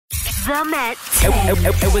The Met.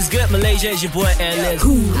 It was good, Malaysia. It's your boy Alice.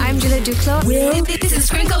 I'm Julia Duclos. This is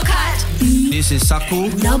Crinkle Cut. This is Saku.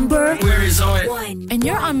 Number Where is it? And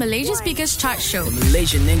you're on Malaysia's biggest chart show. The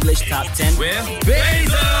Malaysian English Top 10 with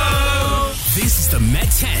Basil. This is the Met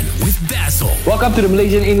 10 with Basil. Welcome to the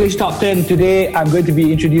Malaysian English Top 10. Today, I'm going to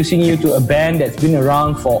be introducing you to a band that's been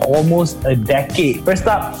around for almost a decade. First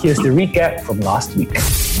up, here's the recap from last week.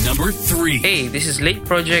 Number 3. Hey, this is Lake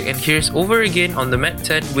Project and here's Over Again on the Met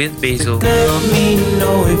 10 with Basil.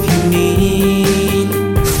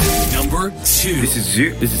 Number 2. This is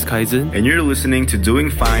Zook. This is Kaizen. And you're listening to Doing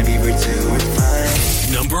Fine.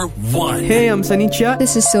 Number 1. Hey, I'm Sunny Chia.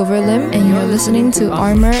 This is Silver Lim, and you're listening to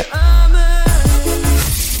Armour.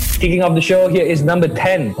 Kicking off the show, here is number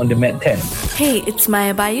 10 on the Met 10. Hey, it's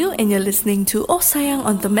Maya Bayu and you're listening to Oh Sayang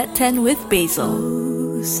on the Met 10 with Basil.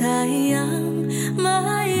 Oh sayang,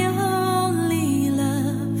 my only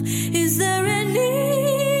love, is there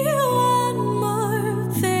anyone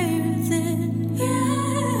more fair than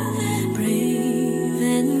you? Brave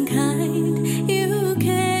and kind, you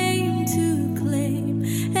came to claim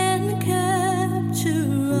and capture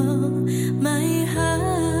all my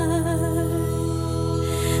heart.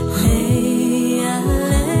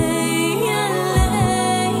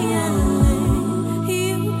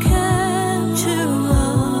 You capture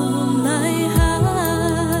all my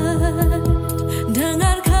heart.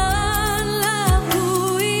 Dengarkanlah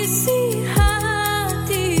puisi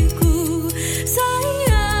hatiku,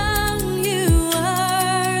 sayang, you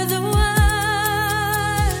are the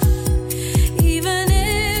one. Even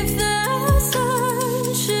if the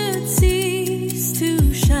sun should cease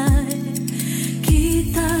to shine,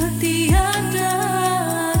 kita tiada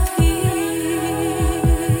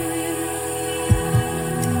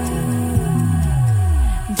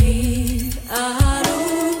di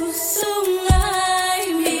arus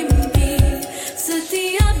sungai mimpi,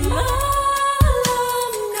 setiap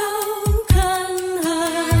malam kau kan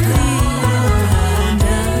hadir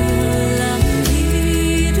dalam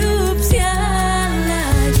hidup siang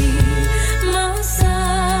lagi, masa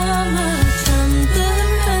macam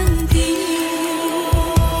terhenti.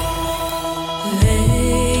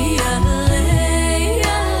 Leya,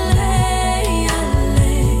 leya, leya,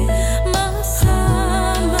 masa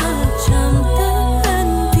macam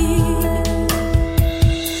terhenti.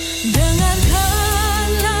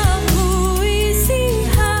 Dengarkanlah puisi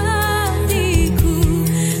hatiku,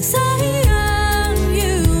 sayang,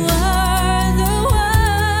 you are the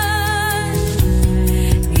one.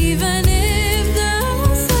 Even if the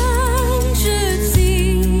sun should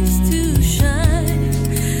cease to shine,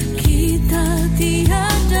 kita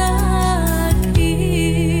tiada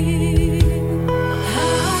akhir.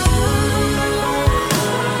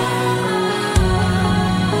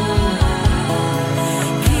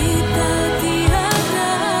 Kita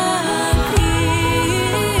tiada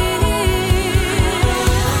akhir.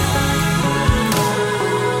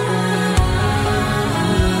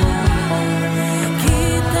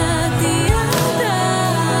 Kita tiada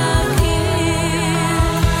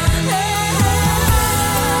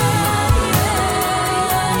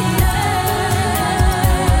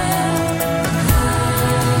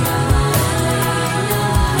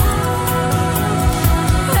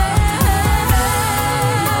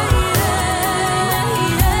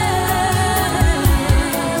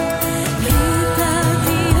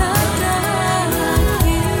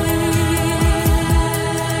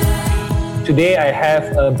Today, I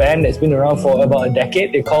have a band that's been around for about a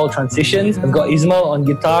decade. They're called Transitions. I've got Ismail on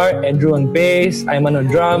guitar, Andrew on bass, Ayman on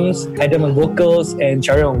drums, Adam on vocals, and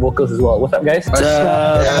Chari on vocals as well. What's up, guys? What's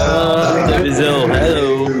up?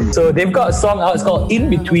 Hello. So they've got a song out. It's called In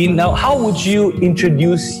Between. Now, how would you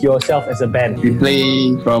introduce yourself as a band? We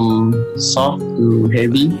play from soft to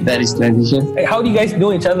heavy. That is transition. Like, how do you guys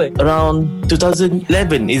know each other? Around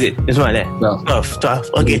 2011, is it? It's right there. 12.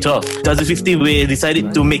 Okay, 12. 2015, we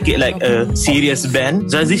decided to make it like a serious band.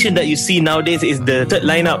 Transition that you see nowadays is the third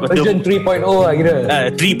lineup. Version 3.0 lah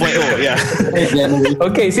kira. 3.0, yeah.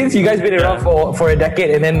 Okay, since you guys been around for a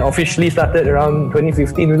decade and then officially started around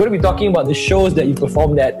 2015, we're going to be talking about the shows that you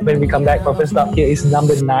performed at when we come back. First up here is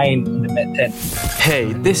number 9 on the Met 10.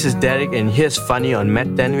 Hey, this is Derek and here's Funny on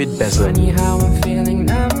Met 10 with Basil. Funny how I'm feeling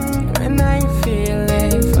now when I feel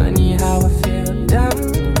it. Funny how I feel down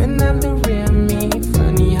when I'm the real me.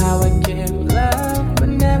 Funny how I give love but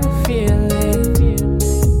never feel it.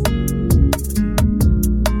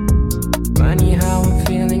 Funny how I'm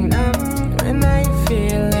feeling now when I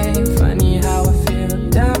feel it. Funny how I feel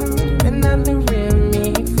down when I'm the real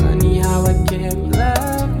me. Funny how I give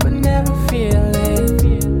love but never feel it.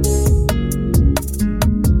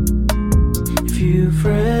 Few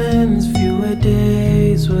friends, few a day.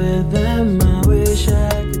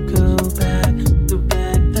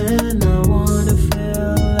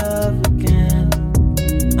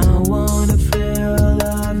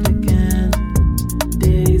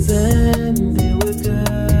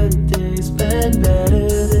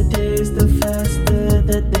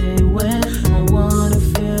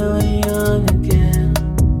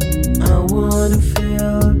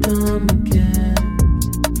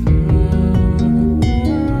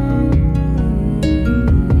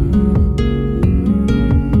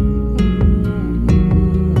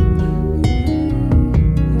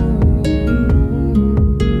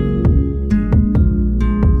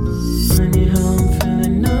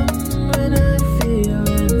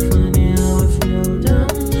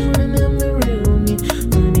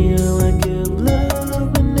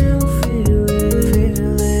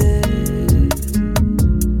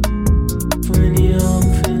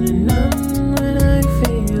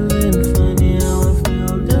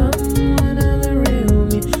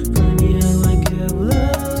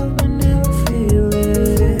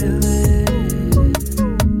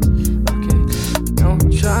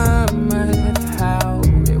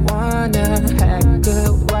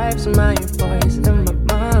 was my voice and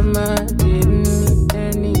my mama didn't need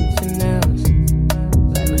anything else.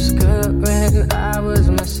 Life was good when I was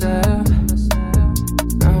myself.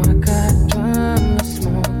 Now I got drama,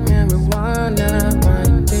 smoke marijuana. My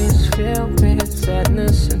days filled with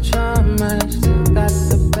sadness and trauma. Still got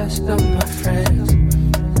the best of my friends.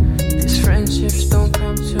 These friendships don't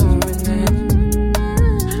come to an end.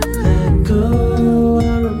 Let go,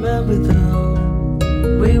 I remember though.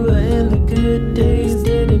 We were in the good days,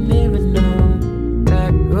 didn't even know.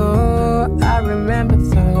 Let go, I remember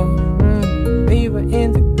though. We were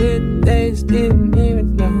in the good days, didn't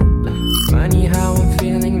even know. Funny how I'm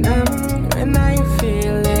feeling now, and how you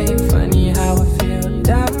feel it. Funny how I feel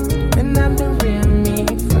down, and I'm the real me.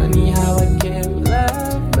 Funny how I give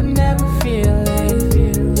love, but never feel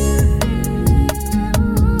it.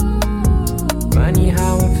 Funny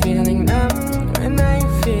how I'm feeling now, and how you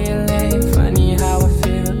feel it. Funny how I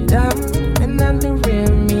feel down, and I'm the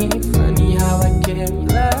real me. Funny how I give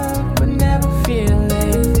love, but never feel it.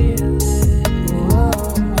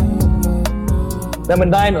 Number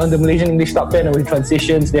 9 on the Malaysian English Top 10 with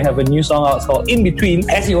Transitions. They have a new song out. It's called In Between.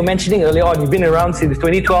 As you were mentioning earlier on, you've been around since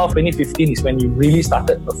 2012, 2015 is when you really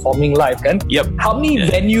started performing live, kan? Yep. How many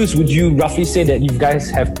venues would you roughly say that you guys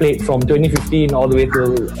have played from 2015 all the way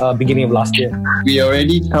till beginning of last year? We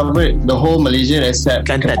already covered the whole Malaysia except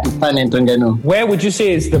Kelantan and Terengganu. Where would you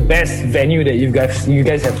say is the best venue that you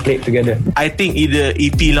guys have played together? I think either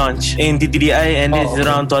EP launch in TTDI and it's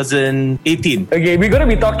around 2018. Okay, we're going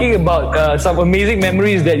to be talking about some amazing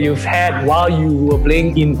memories that you've had while you were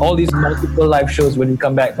playing in all these multiple live shows when you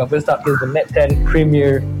come back. But first up, here's the Met 10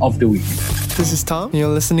 premiere of the week. This is Tom. You're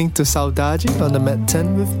listening to Saudade on the Met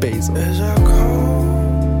 10 with Basil.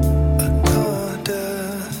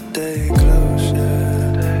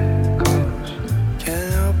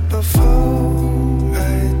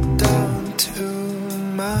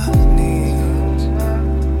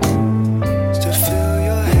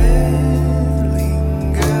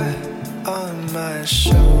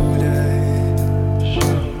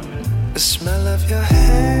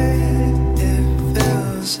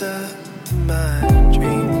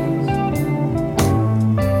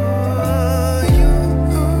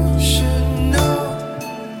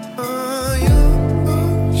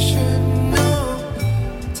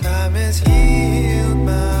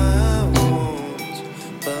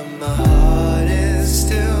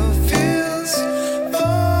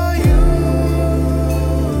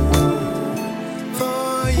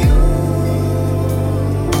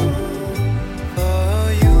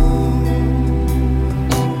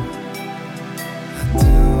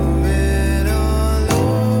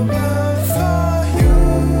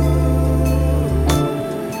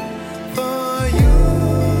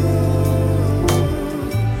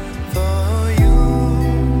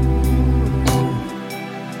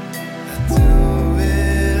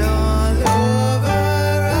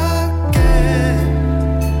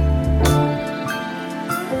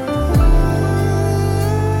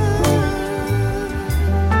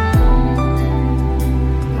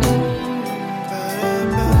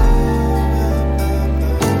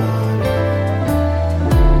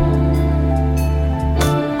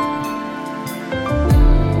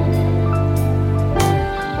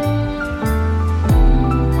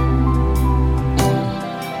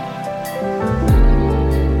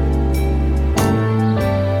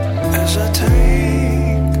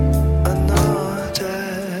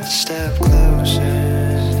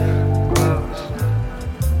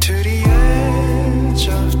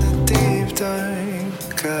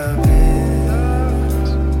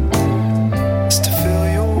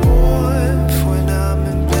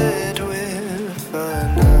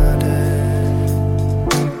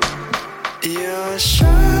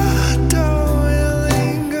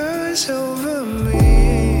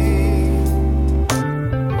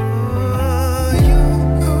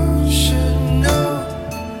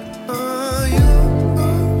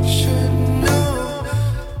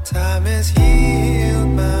 Time has healed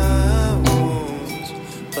my wounds,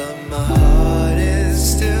 but my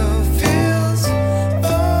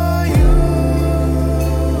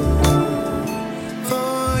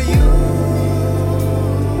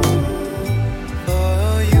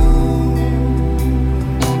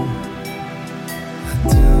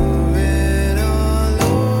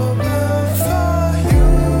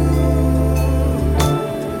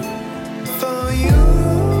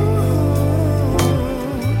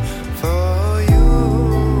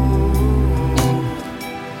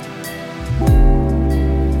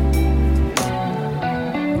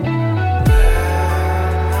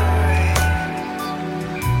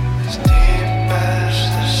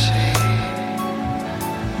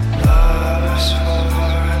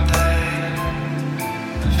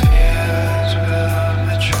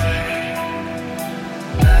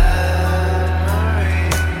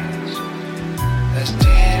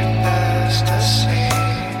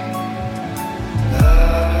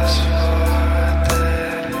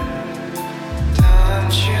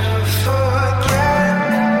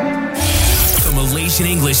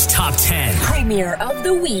Top 10. Premier of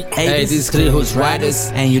the week. Hey, this is Clear Hoods Riders,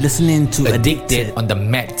 and you're listening to Addicted on the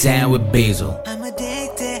Met 10 with Basil. I'm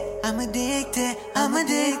addicted, I'm addicted, I'm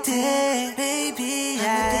addicted, baby.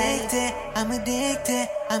 I'm addicted,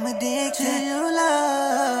 I'm addicted to your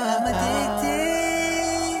love. I'm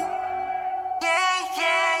addicted.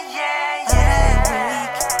 Yeah.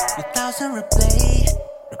 Every week, 1,000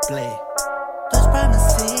 replay. Those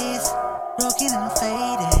promises, broken and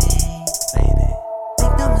fading.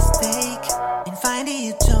 Make no mistake in finding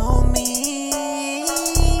you told me.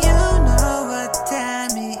 You know what time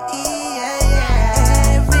it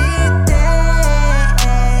is. Every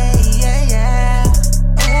day, yeah.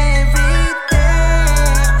 Every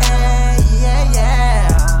day, yeah.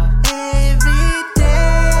 Every day,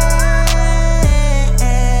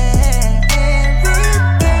 to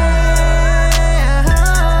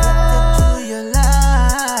your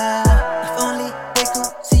love. If only they could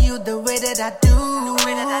see you the way that I do.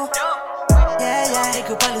 Yeah. They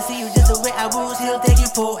could probably see you just the way I would. He'll take you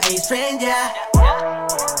for a stranger.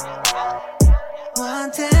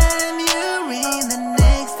 One time you ring, the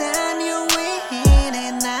next time you win,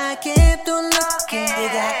 and I can't do looking. They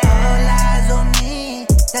got all eyes on me.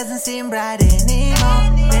 Doesn't seem right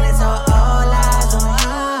anymore. Then it's all eyes on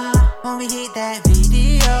you when we hit that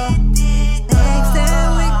video. Next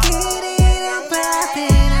time we get it up poppin',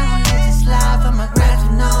 I won't let you slide from my grasp.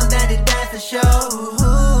 You know that it does the show.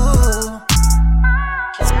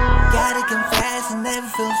 Gotta confess, it never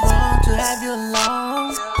feels wrong to have you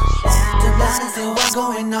alone. To be honest, it what's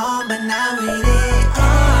going on, but now it is.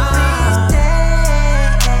 Every day,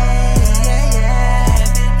 yeah.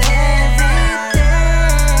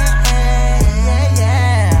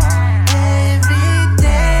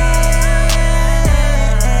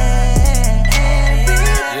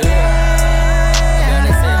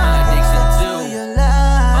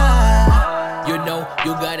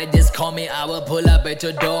 You gotta just call me, I will pull up at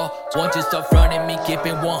your door. Won't you stop fronting me,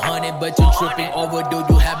 keeping 100, but you tripping overdue,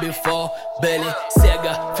 you have before. Belly,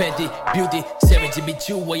 Sega, Fenty, Beauty, 70 be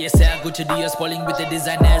true, what you say I go to the spoiling with the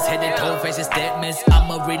designers, headed toe faces statements. I'm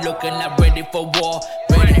a real looking like ready for war.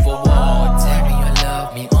 Tell me you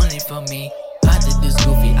love me, only for me. I did this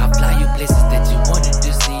goofy, I fly you places that you wanted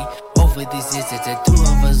to see. Over this years, it's the two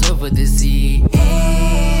of us over the sea.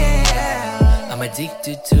 I'm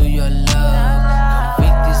addicted to your love.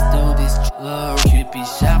 Convicted through this drug. Creepy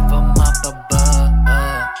shot from up above.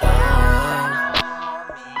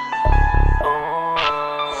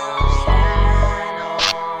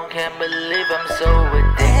 Can't believe I'm so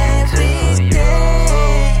addicted to you.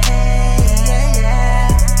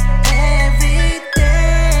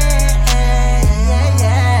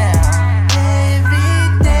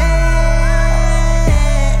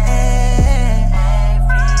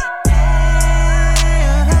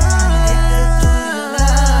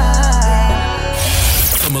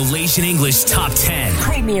 Malaysian English Top 10.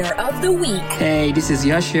 Premier of the week. Hey, this is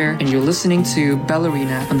Yash here, and you're listening to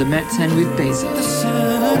Ballerina on the Met 10 with Basil.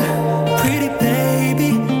 Listen, pretty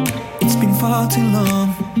baby, it's been far too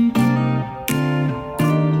long.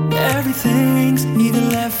 Everything's either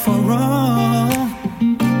left or wrong.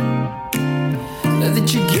 Now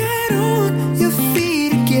that you get on your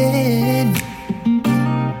feet again,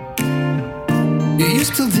 you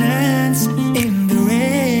used to dance in the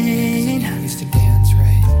rain. I used to dance, right?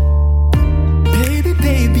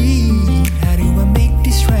 Baby, how do I make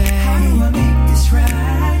this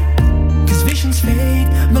right? 'Cause visions fade,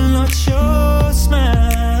 but not your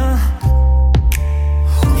smile.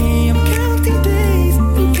 Hey, I'm counting days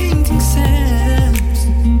and painting sands,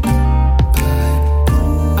 but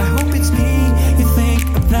I hope it's me you think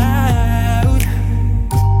about.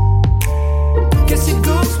 'Cause it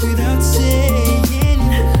goes without saying,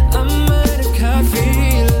 I'm out of car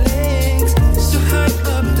feelings, so high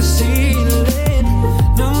up the ceiling,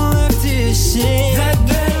 no left to say. That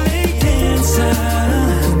ballet dancer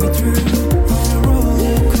put me through on a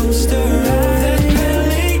roller coaster ride. That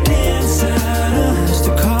ballet dancer used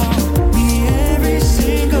to call me every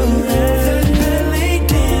single night. That ballet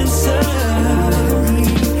dancer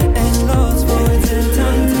and lost words and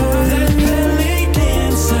tongue-tied. That ballet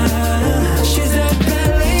dancer, she's that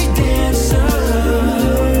ballet dancer.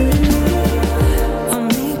 I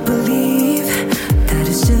make believe that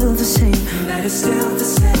it's still the same,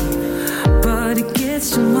 but it gets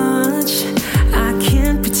too much, I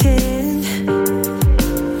can't pretend.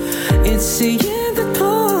 It's saying the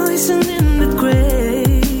poison in the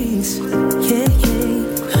grace. Yeah.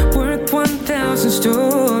 Work 1,000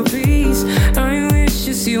 stories, I wish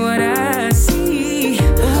you see what I see.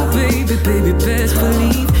 Oh baby, best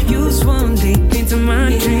believe you swung deep into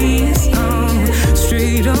my dreams.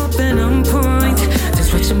 Straight up and on point,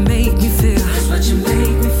 that's what you make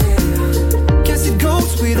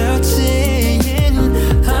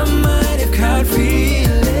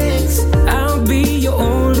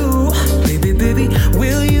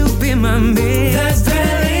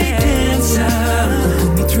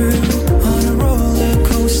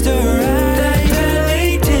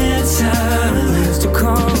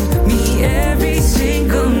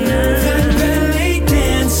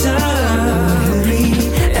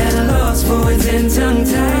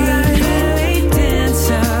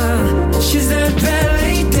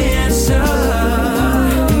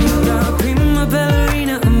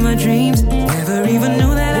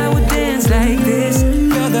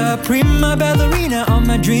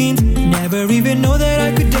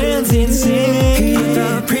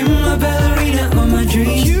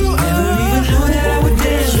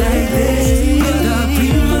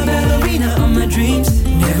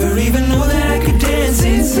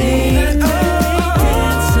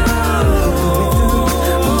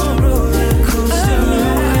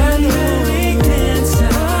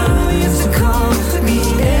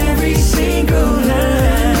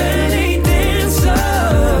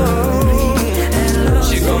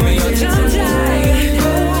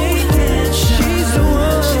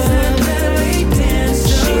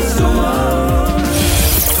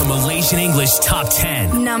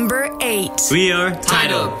Number 8. We are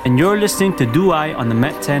Tidal. And you're listening to Do I on the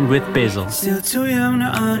Met 10 with Basil. Still too young to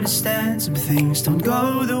understand. Some things don't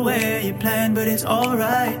go the way you planned, but it's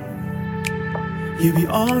alright. You'll be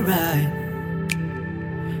alright.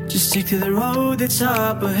 Just stick to the road that's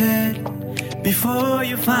up ahead before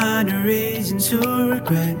you find a reason to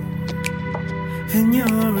regret. And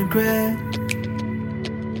you'll regret.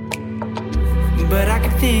 But I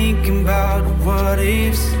keep thinking about what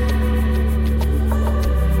ifs.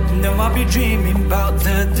 Now I'll be dreaming about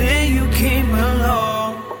the day you came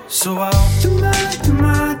along. So I'll do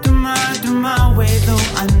my way, though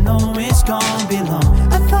I know it's gonna be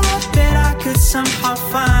long. I thought that I could somehow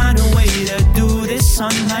find a way to do this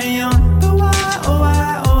on my own. But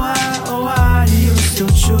why do you still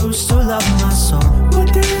choose to love my soul?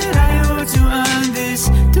 What did I do to earn this?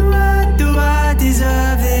 Do I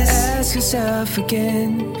deserve this? Ask yourself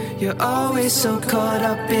again. You're always so caught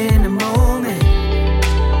up in a moment.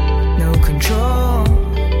 No control,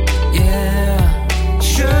 yeah.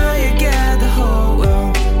 Sure you get the whole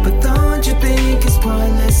world, but don't you think it's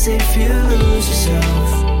pointless if you lose yourself?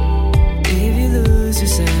 If you lose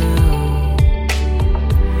yourself.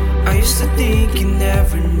 I used to think you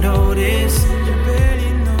never noticed. You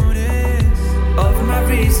barely noticed all of my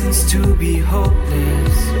reasons to be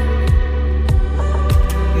hopeless.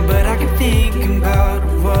 But I keep thinking about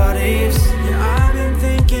what ifs. Yeah, I've been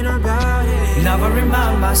thinking about it. Now I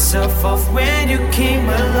remind myself of when you came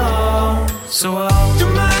along. So I'll do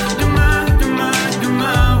my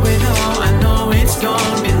way, though I know it's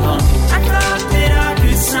gonna be long. I thought that I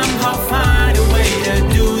could somehow find a way to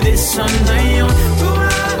do this on my own.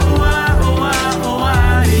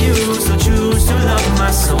 Why do you still choose to love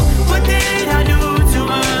my soul? What did I do to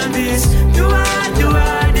earn this? Do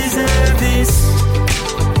I deserve this?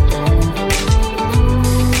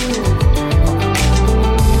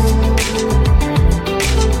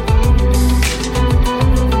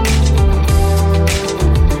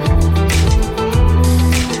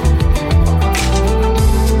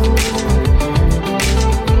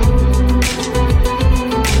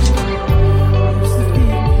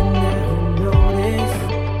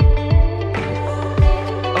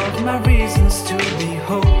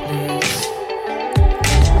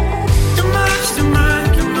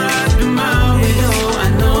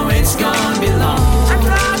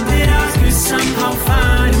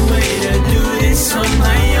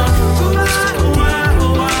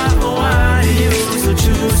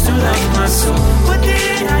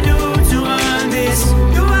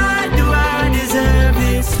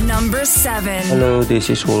 Number 7. Hello, this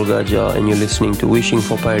is Wolgaja and you're listening to Wishing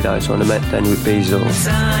for Paradise on the Met 10 with Basil.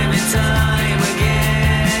 Time and time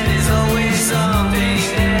again, there's always something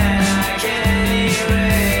that I can't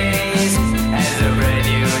erase. As a brand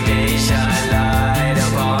new day shine light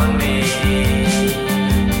upon me,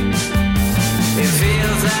 it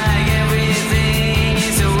feels like everything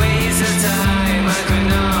is a waste of time. I could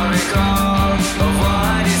not recall of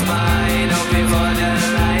what is mine, hoping for the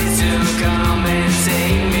lights to come and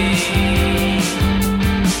take me.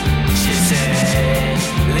 She said,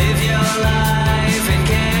 live your life and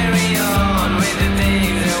carry on with the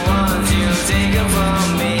things that once you taken from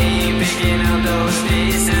me, picking up those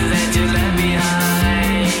pieces that you left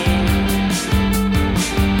behind.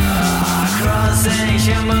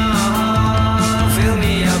 Cross-section my heart, fill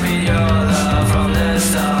me up with your love from the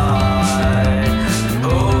start.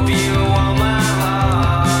 Hope you want my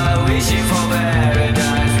heart, wishing for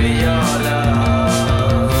paradise with your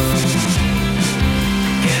love.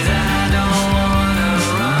 'Cause I don't wanna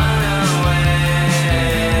run away,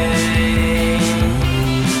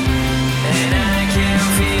 and I can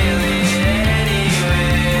feel it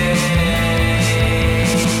anyway.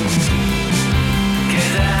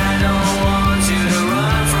 'Cause I don't want you to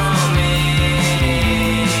run from me,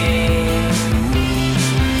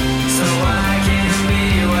 so I can be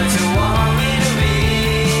what you want me to be.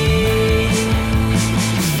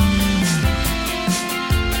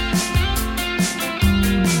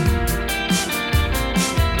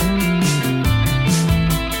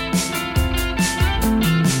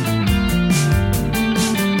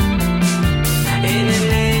 In an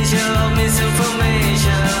age of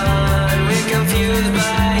misinformation, we're confused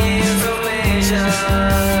by information.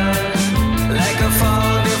 Like a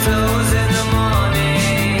fog that flows in the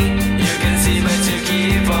morning, you can see but you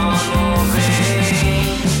keep on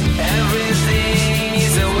moving. Everything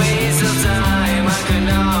is a waste of time. I could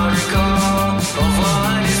not recall of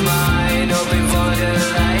what is mine, hoping for the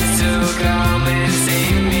lights to come and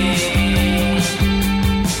save me.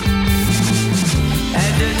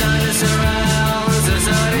 As the thunder surrounds, I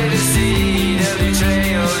started to see the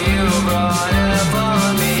betrayal you brought upon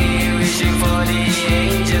me, wishing for the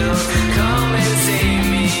angels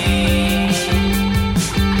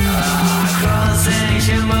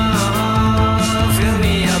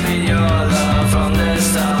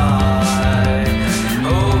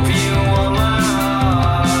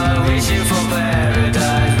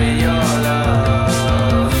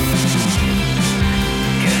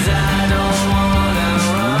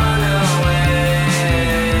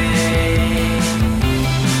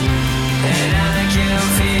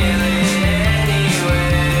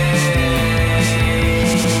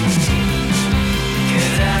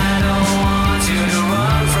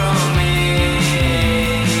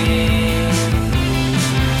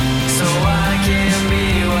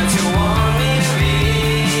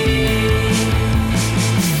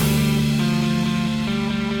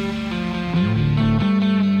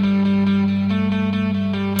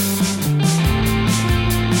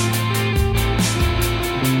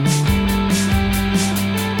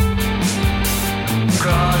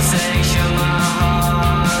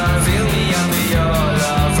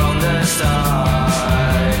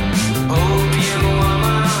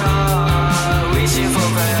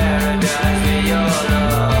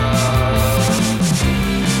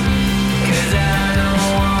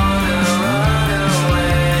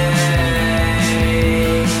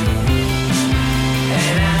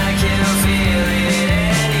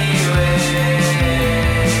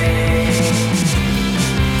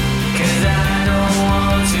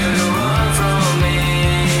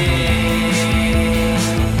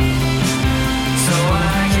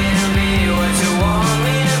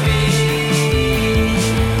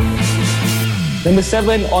Number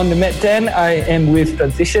 7 on the Met 10, I am with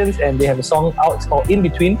Transitions, and they have a song out or In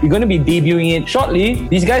Between. We're going to be debuting it shortly.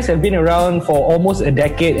 These guys have been around for almost a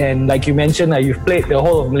decade, and like you mentioned, you've played the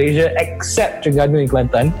whole of Malaysia except Terengganu and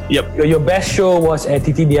Kelantan. Yep. Your best show was at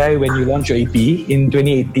TTDI when you launched your EP in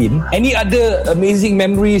 2018. Any other amazing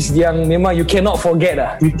memories yang memang you cannot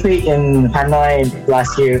forget? We played in Hanoi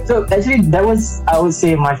last year. So actually that was, I would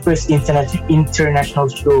say, my first international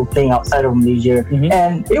show playing outside of Malaysia.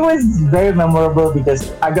 And it was very memorable because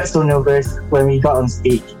I got so nervous when we got on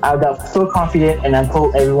stage. I got so confident and I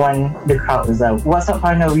told everyone, the crowd was like, what's up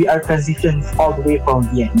partner, we are Transitions all the way from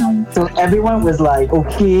Vietnam. So everyone was like,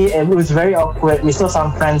 okay, and it was very awkward. We saw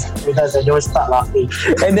some friends with us and they would start laughing.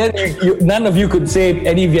 And then none of you could say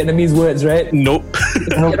any Vietnamese words, right? Nope.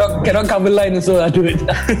 cannot cover line also do it.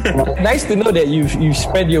 Nice to know that you've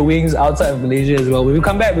spread your wings outside of Malaysia as well. When we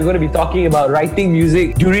come back, we're going to be talking about writing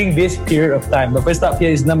music during this period of time. But first up here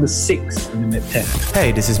is number 6 on the Met 10.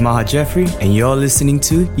 Hey, this is Maha Jeffrey, and you're listening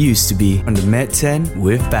to Used to Be on the Met 10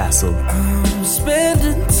 with Basil. I'm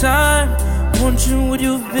spending time wondering what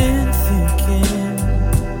you've been thinking.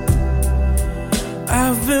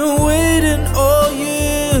 I've been waiting all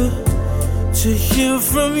year to hear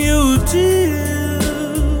from you, dear.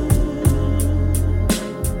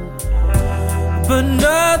 But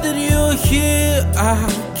now that you're here, I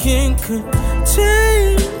can't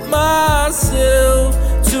contain myself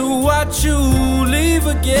to watch you leave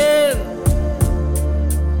again.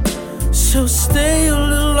 So stay a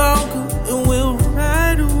little longer and we'll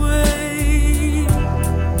ride away.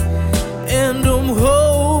 And I'm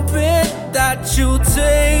hoping that you'll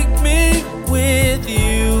take me with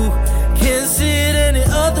you. Can't see it any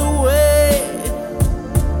other way.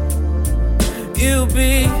 It'll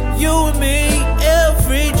be you and me,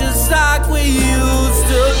 every just like we used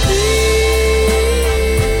to be.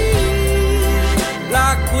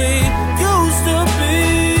 Like we used to be.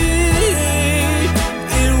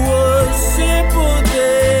 It was simple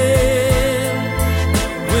then,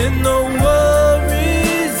 with no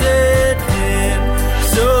worries at hand.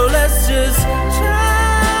 So let's just try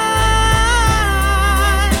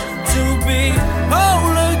to be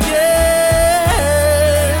whole again.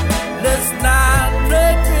 Let's not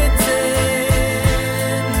play pretend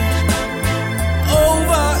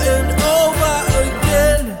over and over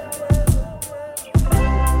again.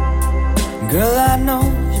 Girl, I know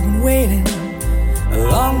you've been waiting a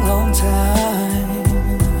long, long time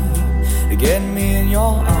to get me in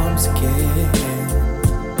your arms again.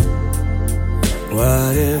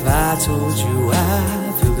 What if I told you I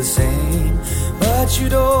feel the same, but you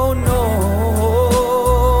don't know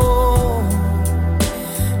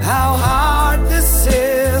how hard this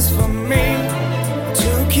is for me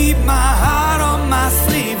to keep my heart on my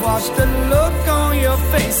sleeve. Watch the look on your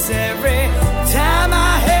face every time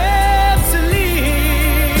I have to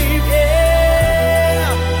leave, yeah.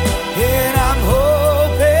 And I'm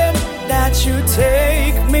hoping that you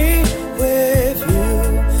take me with you.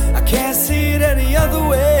 I can't see it any other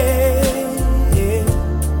way, yeah.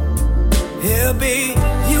 It'll be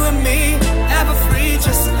you and me, ever free,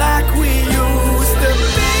 just like we used to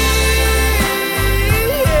be.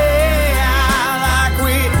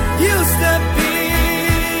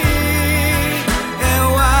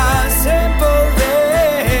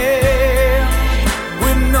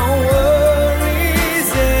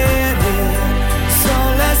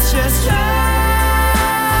 Just try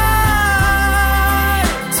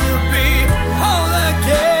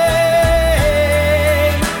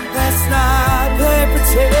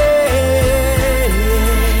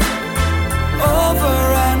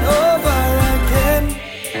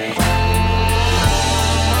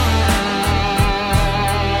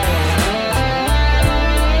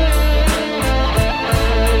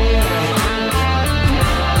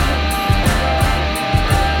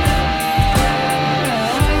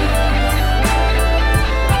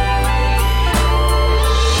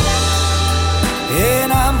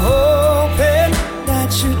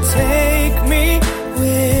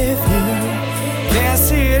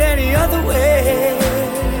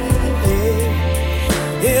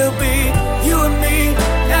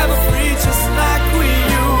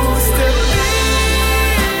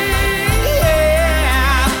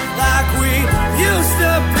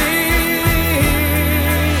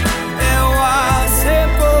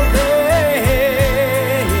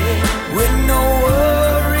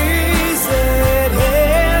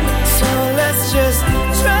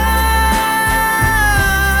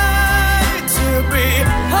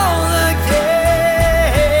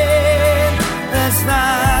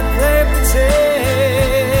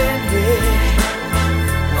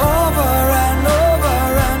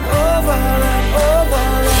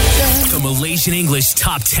English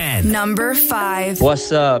Top 10. Number 5.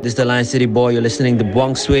 What's up? This is the Lion City Boy. You're listening to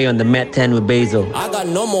Buang Sway on the Met 10 with Basil. I got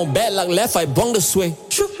no more bad luck left, I bung the sway.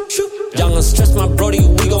 Young and stress my brody,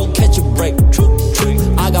 we gon' catch a break.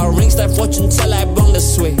 I got rings like fortune tell I bung the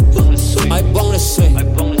sway. I bung the sway.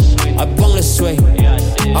 I bung the sway.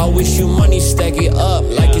 I wish you money, stack it up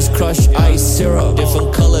like it's crushed ice syrup.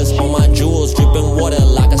 Different colors on my jewels, dripping water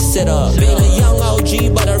like a sitter. Being a young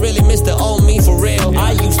OG, but I really miss the old me for real.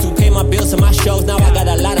 I used to pay my bills and my shows, now I got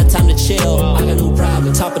a lot of time to chill. I got no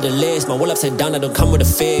problem, top of the list, my wall upside down, I don't come with a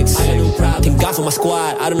fix. I got no problem, thank God for my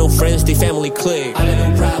squad, I don't know friends, they family clique. I got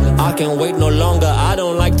no problem, I can't wait no longer, I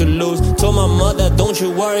don't like to lose. Told my mother, don't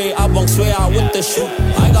you worry, I won't swear out with the shoot.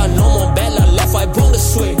 I got no more bad luck left, I bung the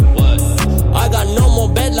sway. I got no more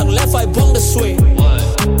bad luck left, I bung the sway.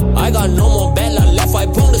 I got no more bad luck left, I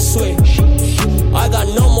bung the sway. I got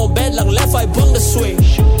no more bad luck left, I bung the sway.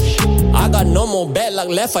 I got no more bad luck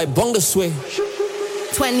left, I bung the sway.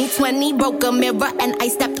 2020 broke a mirror and I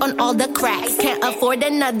stepped on all the cracks. Can't afford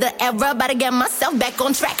another era, but I get myself back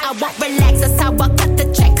on track. I won't relax, that's how I cut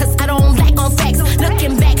the check, cause I don't black on facts.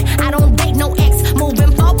 Looking back, I don't date no ex.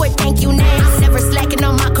 Moving forward, thank you next. Never slacking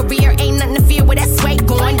on my career, ain't nothing to fear with that swag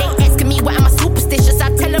going. They asking me why am I superstitious,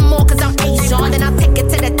 I tell them more cause I'm Asian. Then I'll take it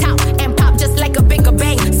to the top and pop just like a bigger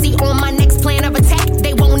bang. See on my next plan of attack,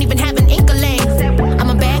 they won't even have an inkling. I'm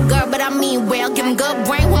a bad girl, but I mean well. Give them good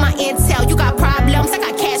brain with my intel. You got problems, I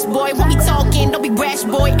got cash, boy. When we talking, don't be brash,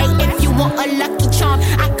 boy. Hey, if you want a lucky charm,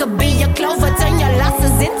 I could be your clover. Turn your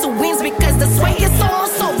losses into wins because the sway is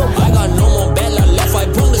almost over. I got no more bad luck left, I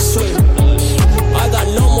bung the sway. I got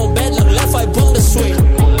no more bad luck left, I bung the sway.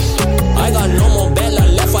 I got no more bad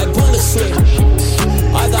luck left, I bung the sway.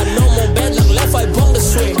 I got no more bad luck left, I bung the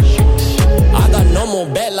sway. I got no more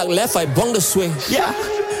bad luck left, I bung the sway. Yeah.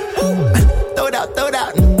 Throw it out, throw it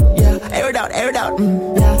out. Yeah. Air it out, air it out.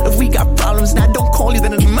 Yeah. If we got problems, now don't call you,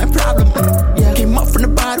 then it's my problem. Yeah. Came up from the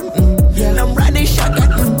bottom. Yeah. Now I'm riding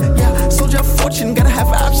shotgun. Yeah. Soldier of fortune, gotta have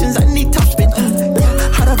options. I need top spin.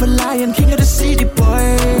 Yeah. Heart of a lion, king of the city, boy.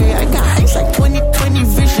 I got eyes like 20/20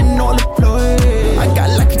 vision, all deployed. I got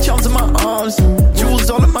lucky charms in my arms, jewels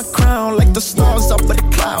all in my crown, like the stars up in the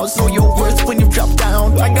clouds. Know your worth when you drop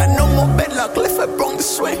down. I got no more bad luck left, I brung the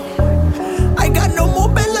sway. I got no more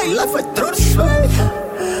bad luck left, I throw the sway.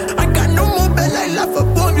 I got no more bad luck left, I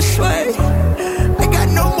brung the sway. I got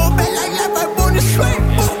no more bad luck left, I brung the sway.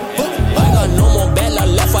 I got no more bad luck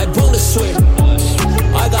left, I brung the sway.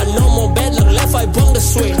 I got no more bad luck left, I brung the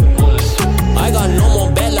sway. I got no more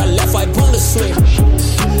bad luck left, I brung the sway.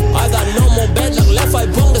 I got no more bad luck left, I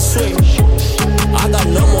brung the sway. I got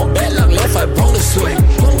no more bad luck left, I brung the sway.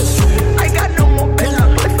 I got no more bad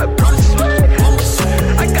luck left, I brung the sway.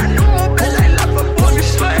 I got no more bad luck left, I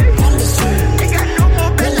brung the sway. I got no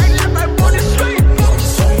more bad luck left, I brung the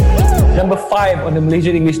sway. Number 5 on the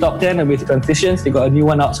Malaysian English Top 10 with Transitions. They got a new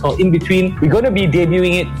one out, it's called In Between. We're going to be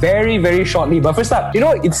debuting it very, very shortly. But first up,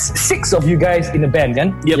 it's 6 of you guys in a band,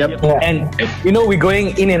 kan? Yep. Yeah. And we're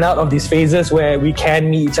going in and out of these phases where we can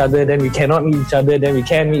meet each other, then we cannot meet each other, then we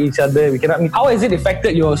can meet each other, we cannot meet. How has it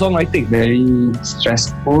affected your songwriting? Very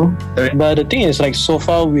stressful. But the thing is, like, so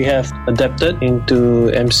far we have adapted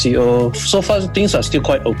into MCO. So far things are still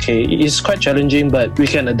quite okay. It's quite challenging, but we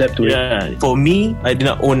can adapt to it. For me, I do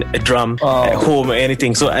not own a drum at home or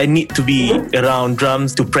anything, so I need to be around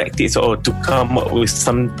drums to practice or to come up with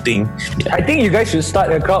something. I think you guys should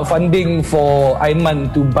start a crowdfunding for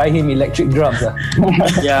Aiman to buy him electric drums.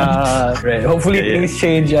 Yeah. Right. Hopefully things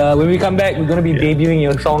change. When we come back, we're going to be debuting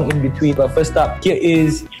your song In Between. But first up, here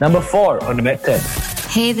is number 4 on the Met 10.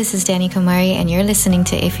 Hey, this is Danny Kamari, and you're listening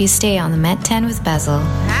to If You Stay on the Met 10 with Basil.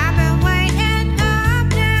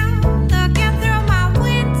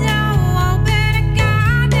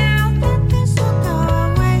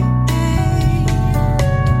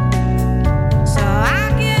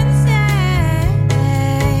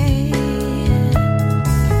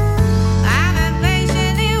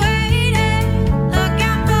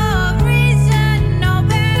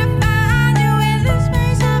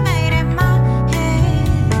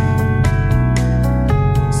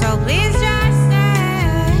 So please just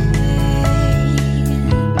stay.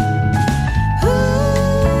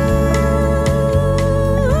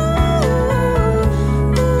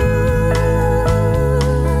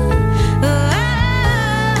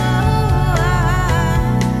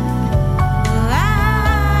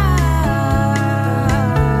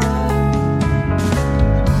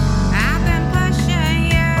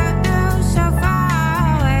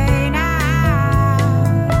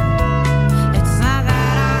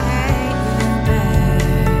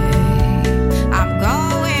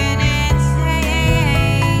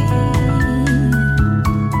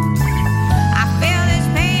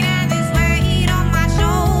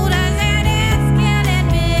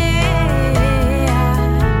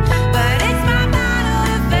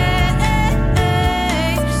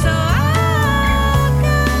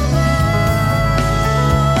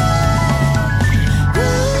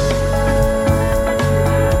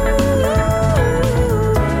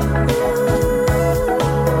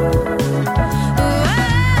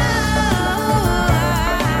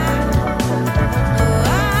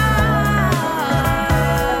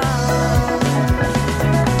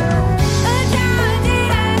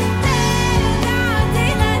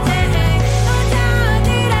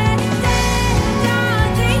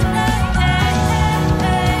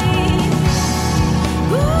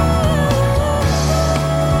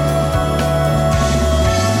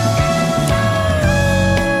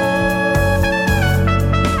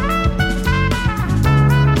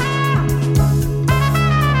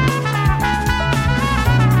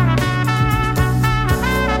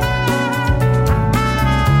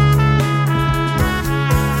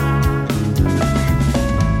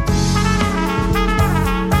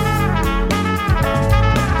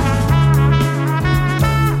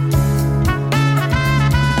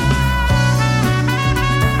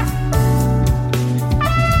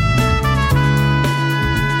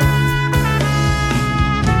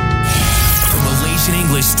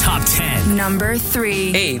 Number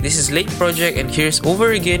 3. Hey, this is Late Project and here's Over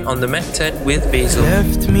Again on the Met 10 with Basil.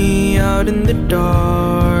 Left me out in the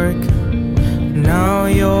dark. Now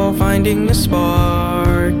you're finding the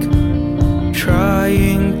spark.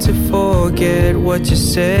 Trying to forget what you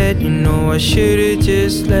said. You know I should've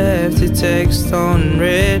just left a text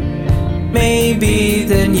unread. Maybe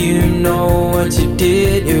then you know what you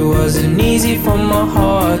did. It wasn't easy for my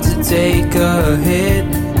heart to take a hit.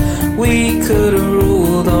 We could've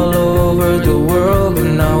ruled all over the world, but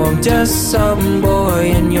now I'm just some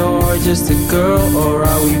boy and you're just a girl. Or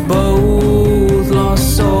are we both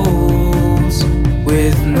lost souls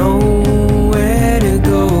with nowhere to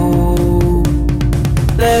go?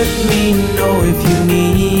 Let me know if you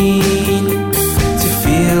need to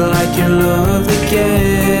feel like you're loved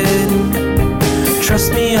again.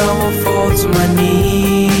 Trust me, I will fall to my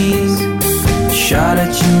knees. Shout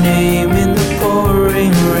out your name in the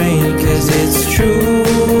pouring rain, 'cause it's true.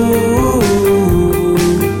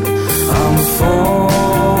 I'm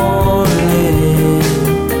falling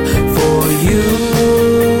for you.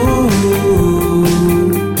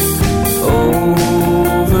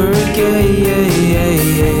 Over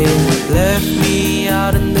again. Left me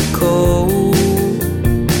out in the cold.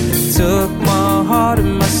 Took my heart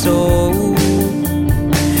and my soul.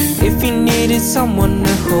 If you needed someone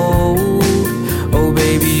to hold, oh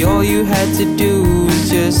baby, all you had to do was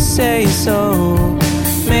just say so.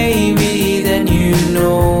 Maybe then you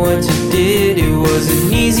know what you did. It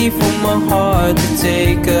wasn't easy for my heart to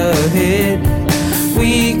take a hit.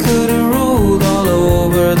 We could've ruled all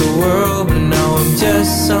over the world, but now I'm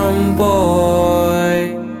just some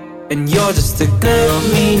boy and you're just a girl.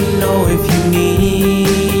 Let me know if you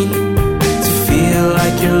need to feel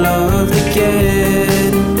like you're loved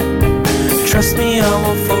again. Trust me, I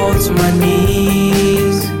will fall to my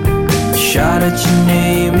knees. Shout out your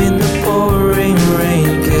name in the pouring rain,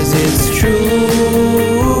 'cause it's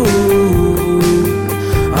true.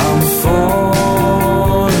 I'm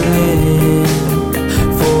falling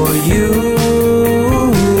for you.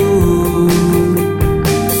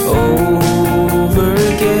 Over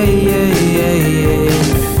again.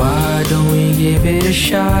 Why don't we give it a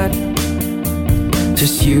shot?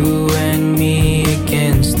 Just you and me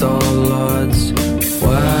against all odds.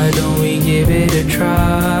 Why don't we give it a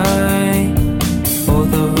try?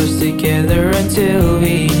 Both of us together until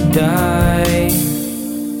we die.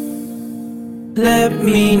 Let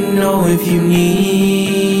me know if you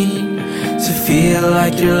need to feel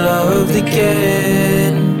like you're loved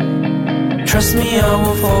again. Trust me, I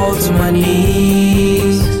will fall to my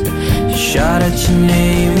knees. Shout out your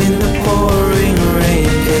name in the pouring rain,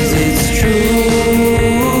 'cause it's true.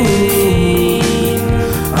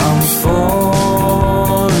 I'm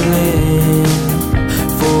falling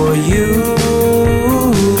for you.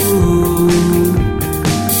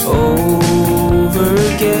 Over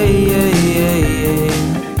again.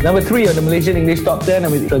 Number 3 on the Malaysian English Top 10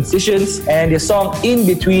 with Transitions, and the song In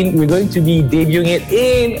Between. We're going to be debuting it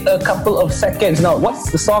in a couple of seconds. Now, what's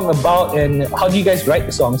the song about and how do you guys write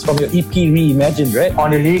the songs? From your EP Reimagined, right? On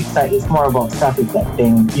the lyric side, it's more about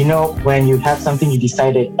self-reflecting. You know, when you have something you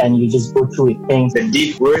decided and you just go through it, things. The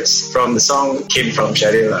deep words from the song came from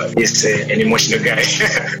Sharil. He's an emotional guy.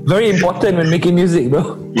 Very important when making music,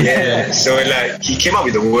 bro. Yeah, so like he came up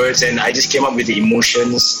with the words and I just came up with the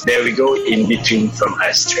emotions. There we go, In Between from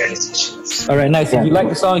us, Transitions. Alright, nice. If you like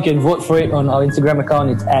the song, you can vote for it on our Instagram account.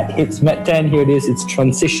 It's at HITZ10. Here it is. It's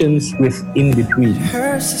Transitions with In Between.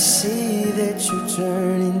 Hurts to see that you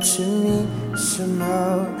turn into me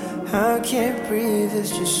somehow. I can't breathe,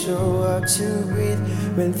 it's just so hard to breathe.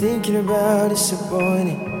 When thinking about it's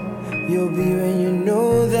disappointing. You'll be when you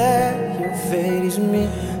know that your fate is me.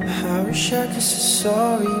 I wish I could say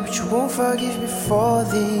sorry, but you won't forgive me for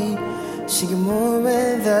the single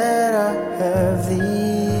moment that I have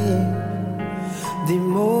thee. The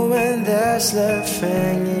moment that's left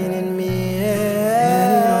hanging in me.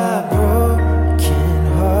 Yeah. Broken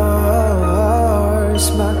hearts,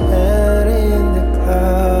 my head in the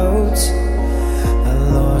clouds. I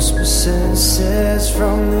lost my senses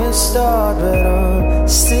from the start, but I'm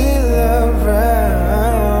still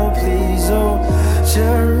around. Please don't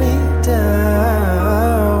turn me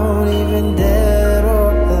down, even dead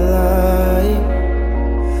or alive.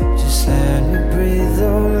 Just let me breathe,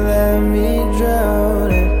 don't let me drown,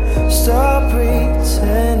 and stop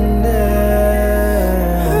pretending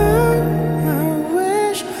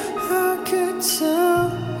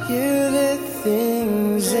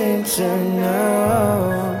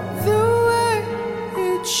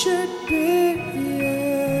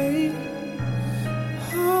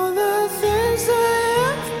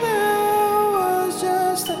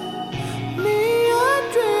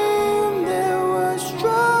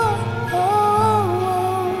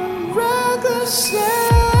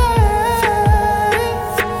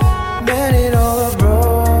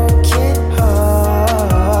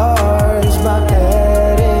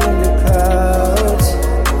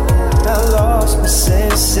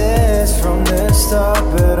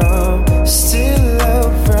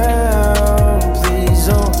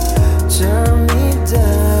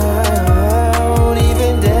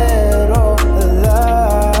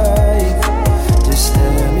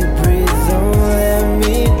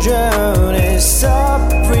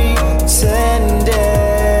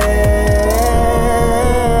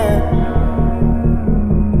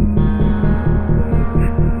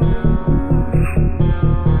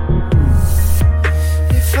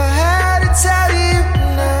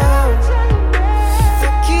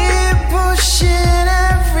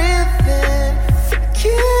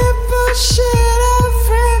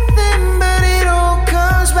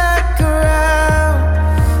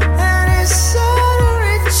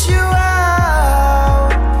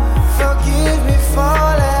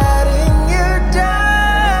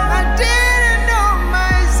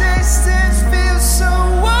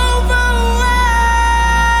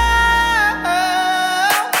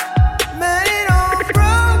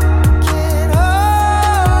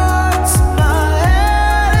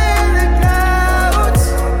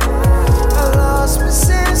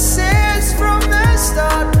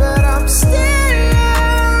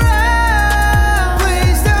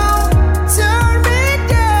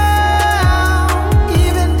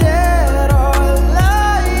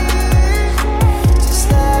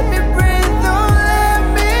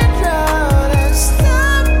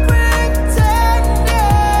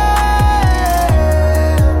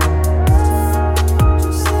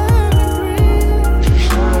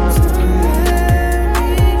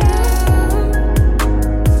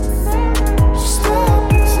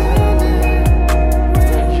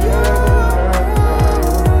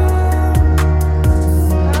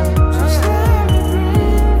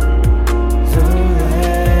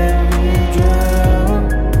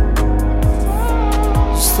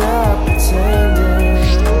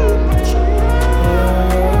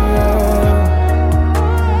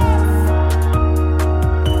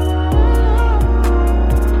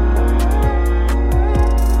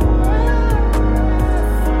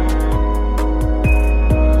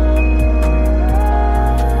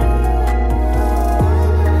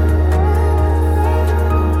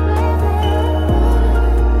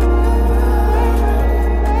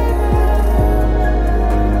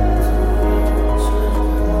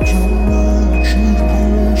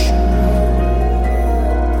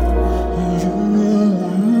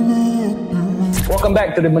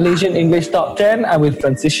back to the Malaysian English Top 10. I'm with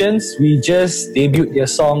Transitions. We just debuted their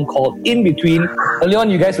song called In Between. Early on,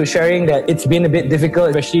 you guys were sharing that it's been a bit difficult,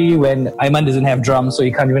 especially when Aiman doesn't have drums, so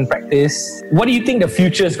he can't even practice. What do you think the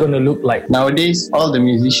future is going to look like? Nowadays, all the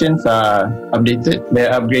musicians are updated.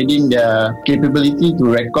 They're upgrading their capability to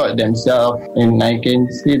record themselves, and I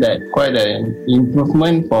can see that quite an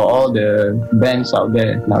improvement for all the bands out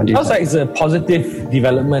there nowadays. Sounds like it's a positive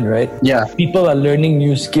development, right? Yeah. People are learning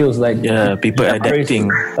new skills like people are adapting.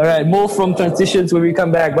 Alright, more from Transitions when we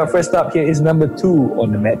come back. But first up, here is number 2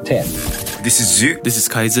 on the Met 10. This is Zook. This is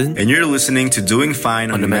Kaizen. And you're listening to Doing Fine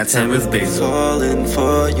on the Met 10 with Basil. Falling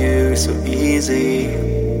for you so easy.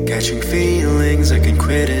 Catching feelings, I can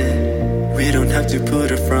quit it. We don't have to put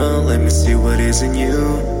a front. Let me see what is in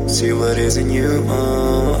you. See what is in you.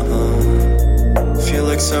 Feel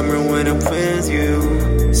like summer when I'm with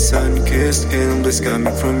you. Sun-kissed bliss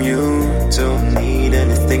coming from you. Don't need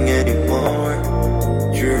anything anymore.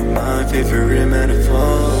 You're my favorite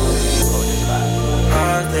metaphor.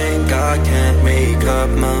 I think I can't make up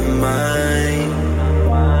my mind,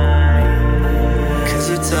 'cause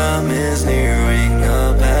the time is nearing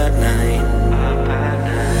up at night.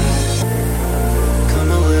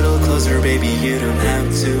 Come a little closer, baby, you don't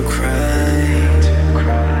have to cry.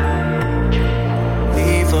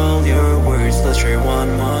 Leave all your words, let's try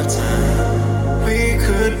one more time. We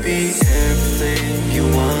could be everything you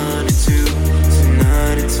wanted to.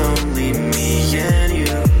 Tonight it's only me and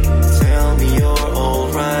you. Tell me you're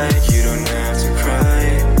alright, you don't have to cry.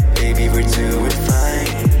 Baby, we're doing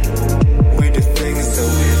fine. We're the things that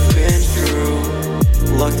we've been through.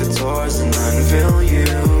 Lock the doors and unveil you.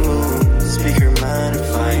 Speak your mind and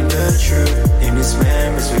find the truth. In these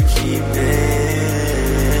memories we keep it.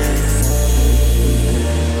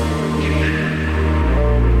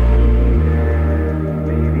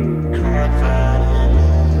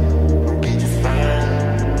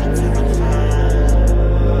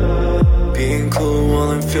 Cool while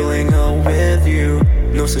I'm feeling out with you.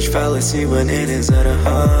 No such fallacy when it is at a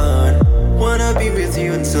heart. Wanna be with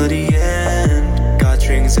you until the end. Got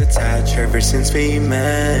strings attached ever since we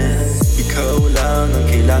met. Ikaw lang ang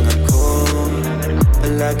kailangan ko.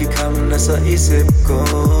 Palagi kang nasa isip ko.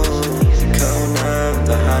 Ikaw na ang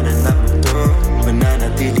tahanan ng mundo.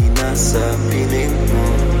 Mananatili na sa piling mo.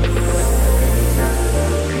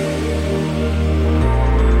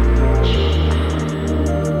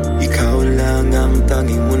 Ang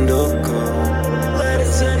tanging mundo ko. Let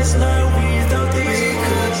us end this night without these. We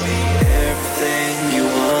could be everything you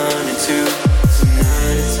wanted to.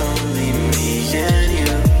 Tonight it's only me and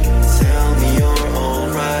you. Tell me you're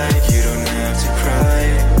alright, you don't have to cry.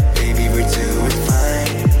 Baby, we're doing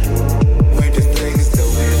fine. We're the things that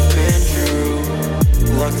we've been through.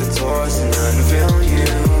 Lock the doors and unveil you.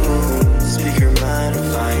 Speak your mind and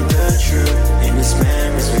find the truth. In these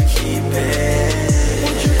memories we keep it.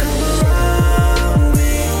 Won't you come around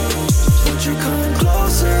me? Won't you come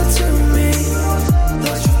closer to me?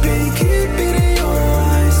 Lost your pain, keep it in your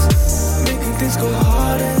eyes. Making things go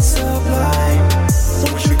hard and sublime.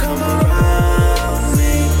 Won't you come around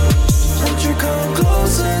me? Won't you come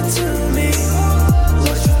closer to me?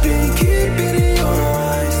 Lost your pain, keep it in your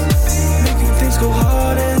eyes. Making things go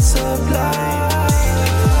hard and sublime.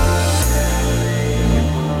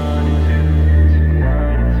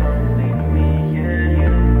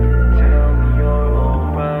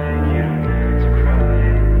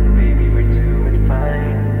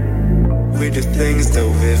 The things that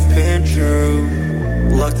we've been through.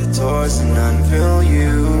 Lock the doors and unveil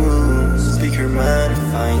you. Speak your mind and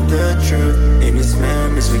find the truth. In its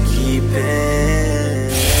memories we keep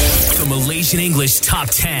it. The Malaysian English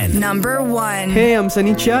Top 10. Number 1. Hey, I'm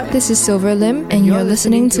Sunny Chia. This is Silver Lim, and you're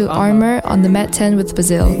listening to Armor on the Met 10 with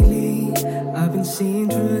Basil. I've been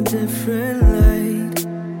seeing through a different light.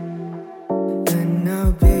 And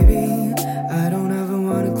now, baby, I don't ever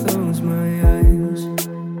want to close my eyes.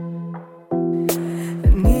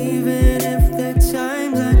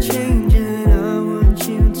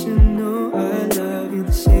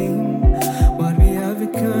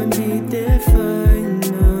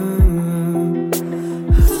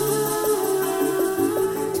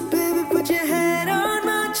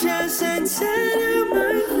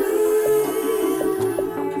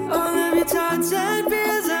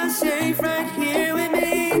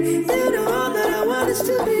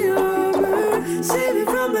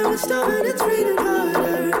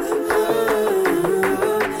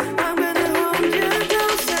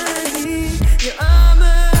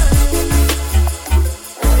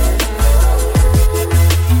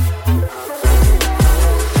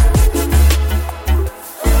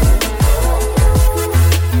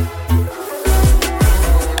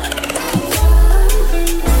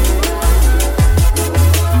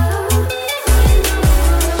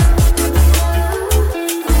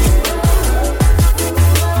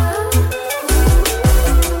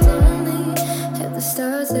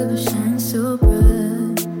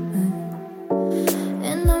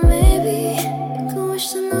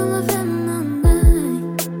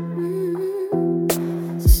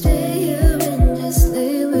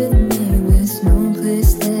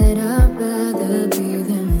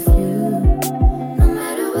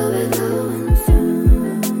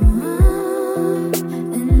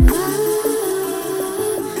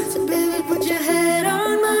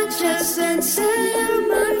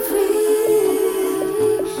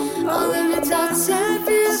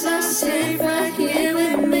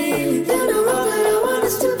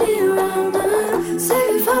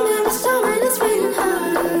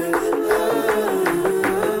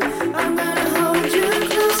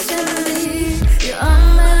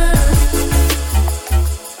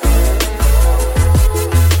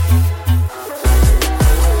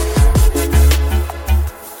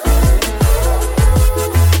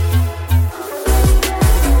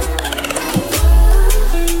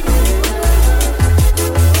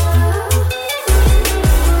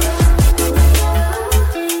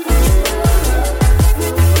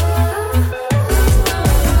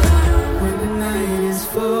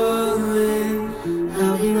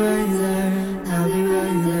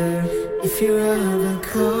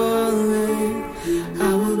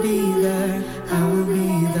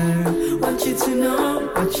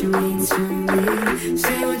 you mean to me.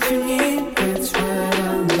 Say what you need, that's what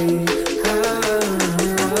I need.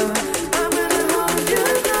 I'm gonna hold you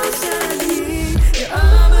close and need your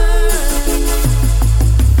armor.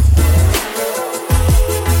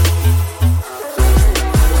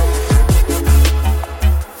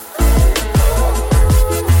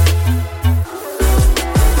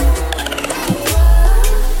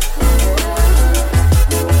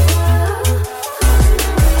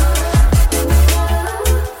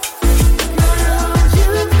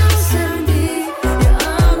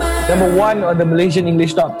 Number 1 on the Malaysian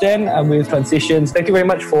English Top 10 with Transitions. Thank you very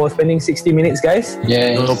much for spending 60 minutes, guys.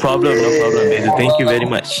 Yeah. No problem. Thank you very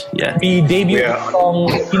much. Yeah. We debuted the song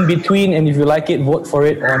In Between, and if you like it, vote for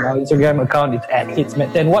it on our Instagram account. It's at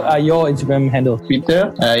HITZ10. What are your Instagram handles?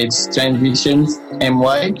 Twitter, it's Transitions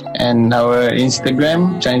MY, and our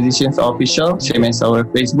Instagram, Transitions Official, same as our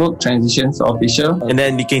Facebook, Transitions Official. And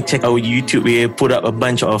then you can check our YouTube. We put up a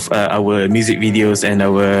bunch of our music videos and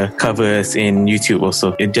our covers in YouTube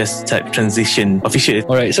also. You just type Transition Official.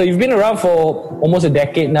 Alright, so you've been around for almost a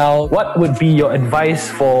decade now. What would be your advice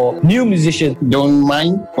for new musicians? Don't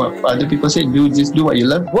mind what other people say. Just do what you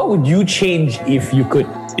love. What would you change if you could?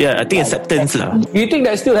 Yeah, I think acceptance lah. Do you think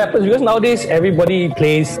that still happens? Because nowadays everybody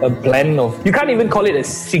plays a blend of, you can't even call it a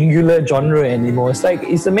singular genre anymore. It's like,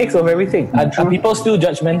 it's a mix of everything. Are people still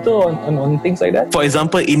judgmental on things like that? For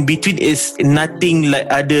example, In Between is nothing like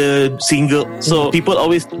other single, so people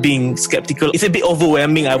always being skeptical. It's a bit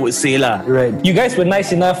overwhelming, I would say lah. Right. You guys were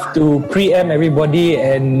nice enough to preempt everybody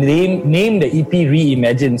and name the EP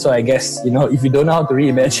Reimagine. So I guess, if you don't know how to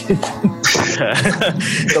reimagine,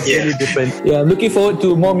 completely different. Yeah, I'm looking forward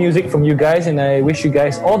to more music from you guys, and I wish you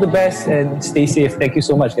guys all the best and stay safe. Thank you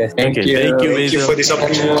so much, guys. Thank you for this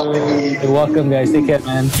opportunity. You're welcome, guys. Take care,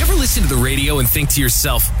 man. You ever listen to the radio and think to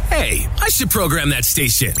yourself, hey, I should program that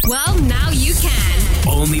station? Well, now you can.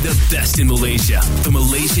 Only the best in Malaysia. The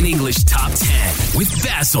Malaysian English Top 10 with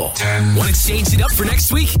Basil. Want to change it up for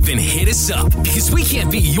next week? Then hit us up, because we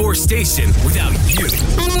can't be your station without you.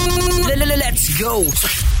 Let's go.